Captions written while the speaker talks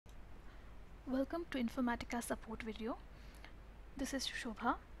Welcome to Informatica support video. This is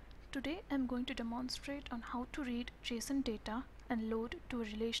Shobha. Today I'm going to demonstrate on how to read JSON data and load to a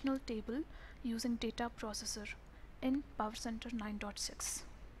relational table using data processor in PowerCenter 9.6.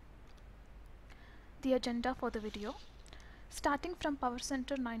 The agenda for the video. Starting from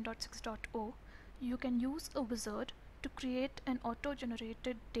PowerCenter 9.6.0, you can use a wizard to create an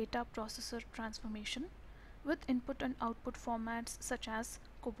auto-generated data processor transformation with input and output formats such as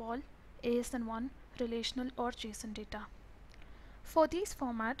COBOL, ASN1, Relational or JSON data. For these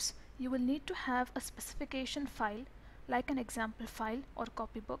formats, you will need to have a specification file like an example file or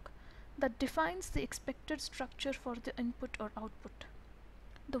copybook that defines the expected structure for the input or output.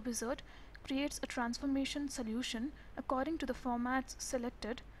 The wizard creates a transformation solution according to the formats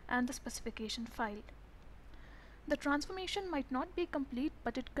selected and the specification file. The transformation might not be complete,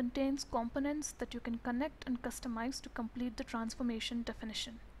 but it contains components that you can connect and customize to complete the transformation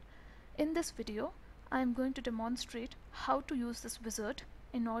definition. In this video, I am going to demonstrate how to use this wizard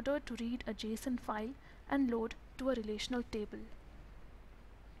in order to read a JSON file and load to a relational table.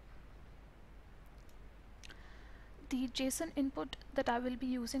 The JSON input that I will be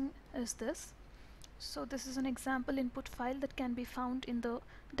using is this. So this is an example input file that can be found in the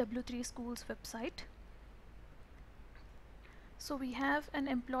W3 Schools website. So we have an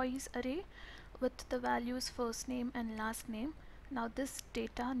employees array with the values first name and last name. Now this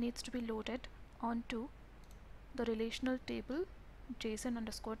data needs to be loaded onto the relational table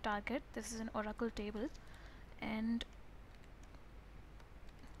JSON_target. This is an Oracle table, and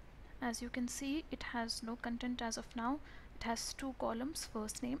as you can see, it has no content as of now. It has two columns,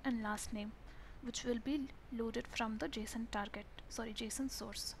 first name and last name, which will be loaded from the JSON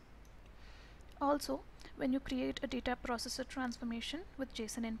source. Also, when you create a data processor transformation with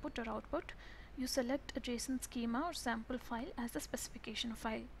JSON input or output, you select a JSON schema or sample file as the specification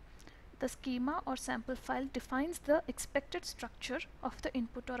file. The schema or sample file defines the expected structure of the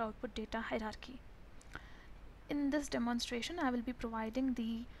input or output data hierarchy. In this demonstration, I will be providing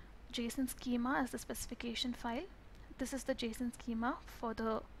the JSON schema as the specification file. This is the JSON schema for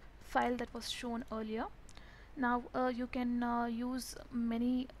the file that was shown earlier. Now you can use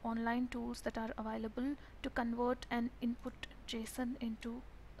many online tools that are available to convert and input JSON into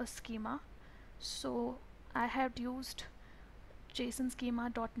a schema. So I had used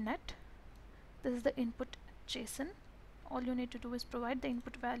JSONschema.net. This is the input JSON. All you need to do is provide the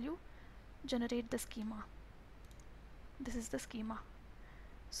input value, generate the schema. This is the schema.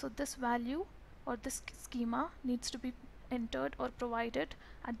 So this value or this schema needs to be entered or provided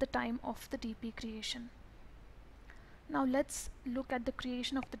at the time of the DP creation. Now let's look at the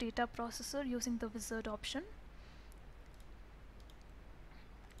creation of the data processor using the wizard option.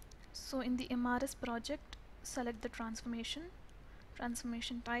 So in the MRS project, select the transformation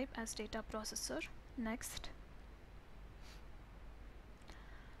type as data processor. Next.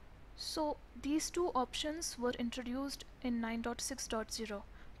 So these two options were introduced in 9.6.0.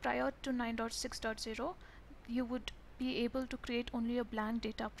 Prior to 9.6.0, you would be able to create only a blank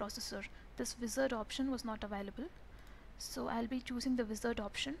data processor. This wizard option was not available. So I'll be choosing the wizard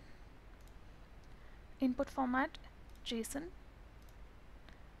option. Input format JSON.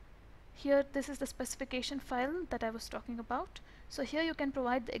 Here this is the specification file that I was talking about. So here you can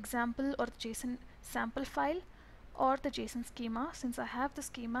provide the example or the JSON sample file or the JSON schema. Since I have the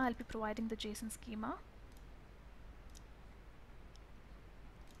schema, I'll be providing the JSON schema.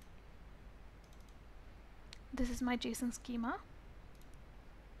 This is my JSON schema.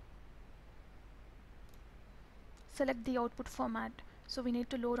 Select the output format. So we need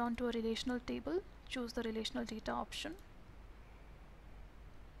to load onto a relational table. Choose the relational data option.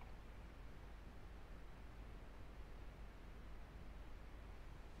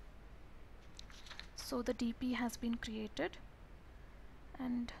 So the DP has been created,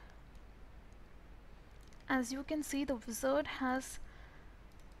 and as you can see, the wizard has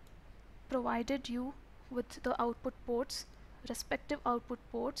provided you with the output ports, respective output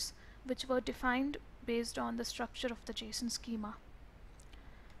ports, which were defined based on the structure of the JSON schema.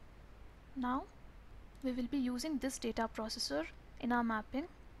 Now we will be using this data processor in our mapping.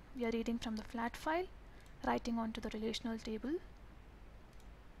 We are reading from the flat file, writing onto the relational table.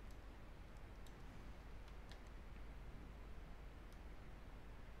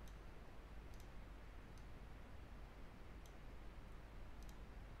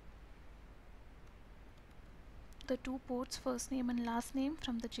 The two ports, first name and last name,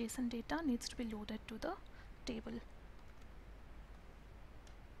 from the JSON data needs to be loaded to the table.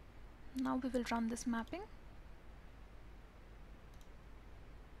 Now we will run this mapping.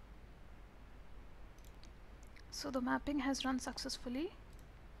 So the mapping has run successfully.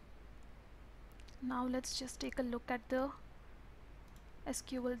 Now let's just take a look at the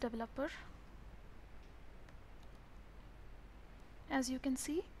SQL developer. As you can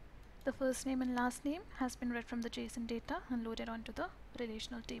see, the first name and last name has been read from the JSON data and loaded onto the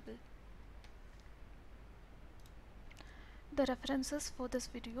relational table. The references for this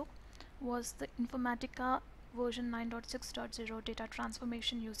video was the Informatica version 9.6.0 Data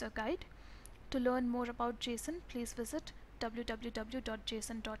Transformation User Guide. To learn more about JSON, please visit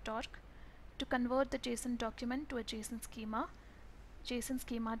www.json.org. To convert the JSON document to a JSON schema,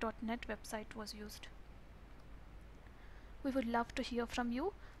 jasonschema.net website was used. We would love to hear from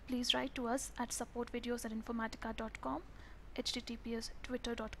you. Please write to us at supportvideos@informatica.com,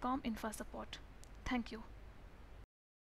 https://twitter.com/infasupport. Thank you.